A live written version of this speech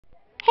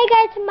Hey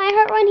guys,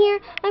 myaheart1 here.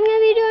 I'm going to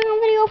be doing a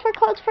video for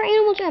codes for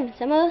Animal Jam.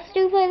 Some of us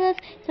do play this,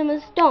 some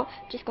of us don't.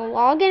 Just going to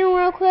log in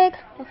real quick.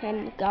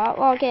 Okay, got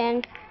logged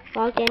in.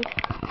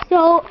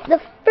 So,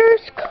 the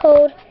first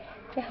code,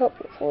 I hope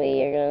hopefully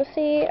you're going to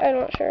see. I'm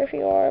not sure if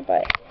you are,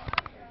 but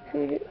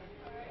okay.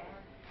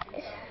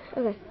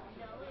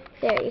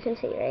 There, you can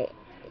see, right?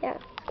 Yeah.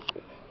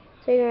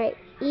 So you're going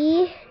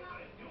to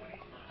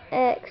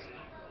write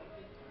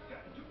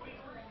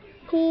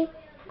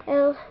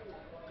EXPLORE.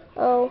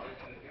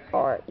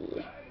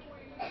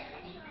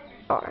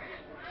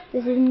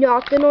 This is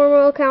not the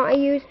normal account I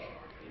use.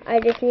 I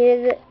just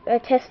I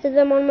tested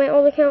them on my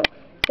old account,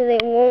 so they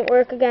won't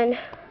work again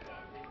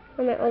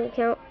on my old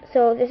account.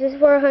 So this is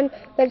for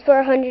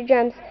 100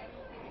 gems.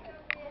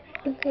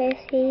 Okay,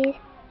 see.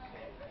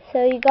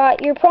 So you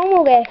got your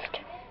promo gift.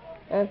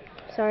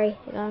 Sorry,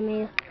 it got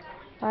me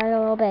a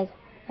little big.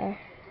 There.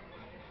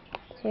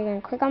 So you're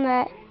gonna click on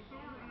that.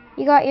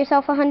 You got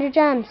yourself 100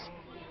 gems,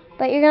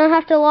 but you're gonna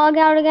have to log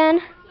out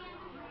again.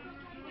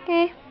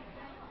 Okay.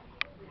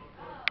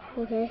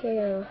 Okay, you're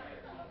gonna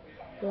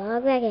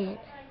log back in.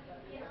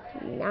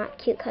 Not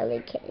cute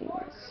colored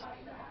kittens.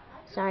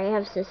 Sorry, I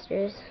have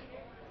sisters.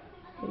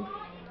 You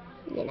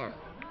know,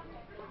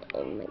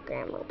 and my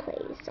grandma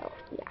plays, so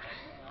yeah.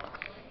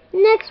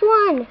 Next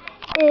one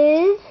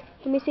is,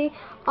 let me see,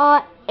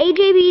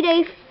 AJB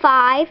Day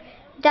 5.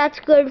 That's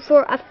good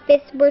for a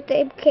 5th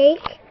birthday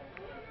cake.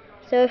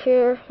 So if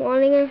you're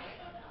wanting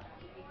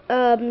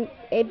a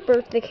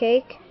birthday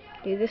cake,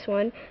 do this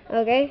one,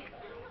 okay?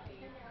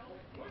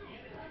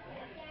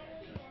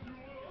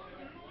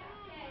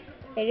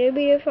 AJB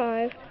Day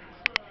 5.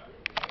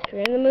 If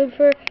you're in the mood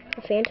for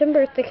a phantom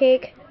birthday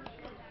cake,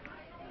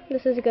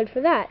 this is good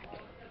for that.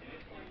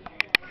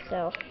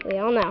 So, we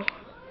all know.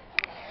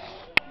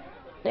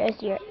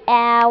 There's your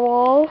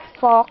owl,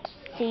 fox,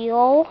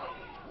 seal.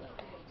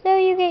 So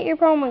you get your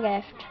promo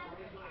gift.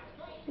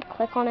 You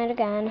click on it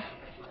again.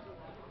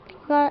 You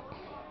got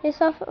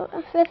yourself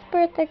a 5th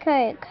birthday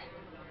cake.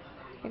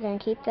 You're going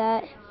to keep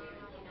that.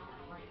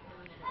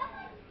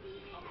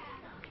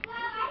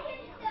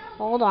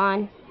 Hold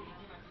on.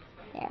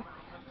 There.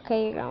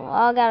 Okay, you're going to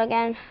log out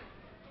again.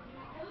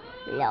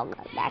 Log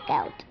back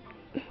out.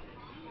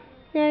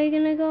 Now you're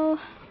going to go,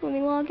 let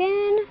me log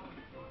in.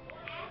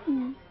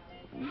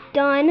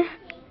 Done.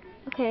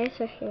 Okay,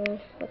 so here,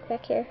 look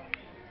back here.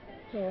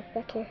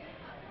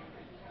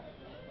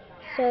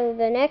 So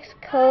the next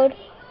code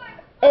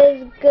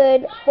is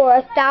good for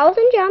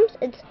 1,000 gems.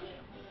 It's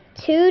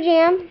 2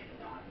 jam,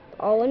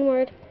 all one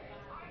word.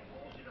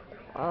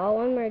 All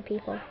one word,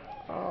 people.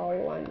 All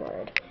one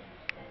word.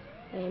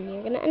 And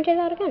you're gonna enter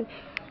that again.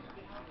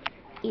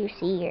 You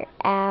see your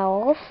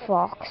owl,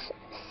 fox,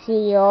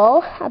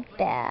 seal, a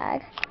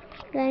bag.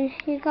 Then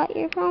you got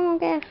your promo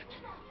gift.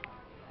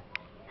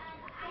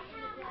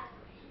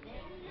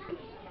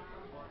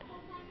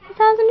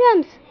 $1,000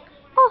 gems.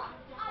 Oh,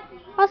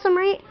 awesome,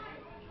 right?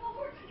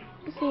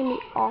 It's gonna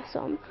be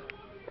awesome.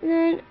 And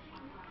then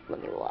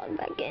let me log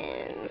back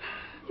in.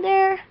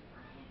 There.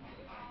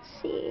 Let's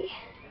see.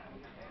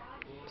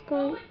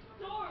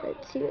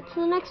 Let's see what's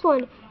the next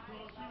one.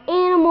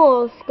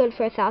 Animals, good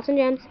for 1,000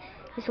 gems.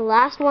 It's the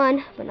last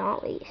one, but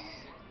not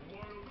least.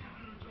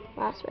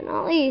 Last but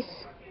not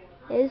least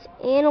is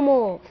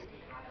animals.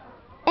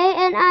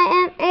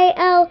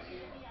 ANIMAL,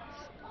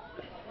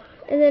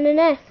 and then an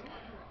S.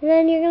 And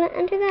then you're gonna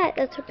enter that.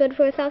 That's good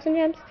for 1,000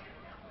 gems.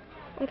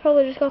 I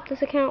probably just got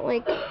this account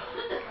like a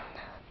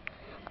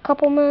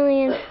couple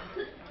million.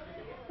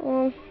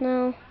 Well,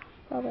 no,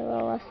 probably a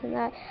little less than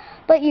that.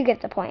 But you get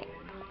the point.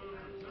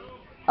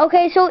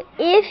 Okay, so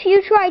if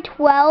you try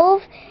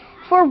 12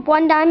 for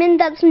 1 diamond,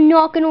 that's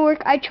not gonna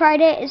work. I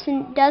tried it; it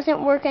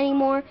doesn't work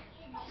anymore.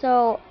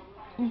 So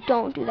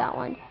don't do that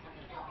one.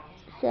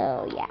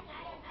 So yeah,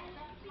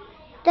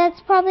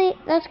 that's gonna be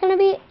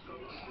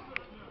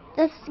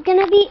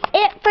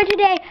it for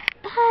today.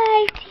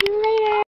 Bye. See you later.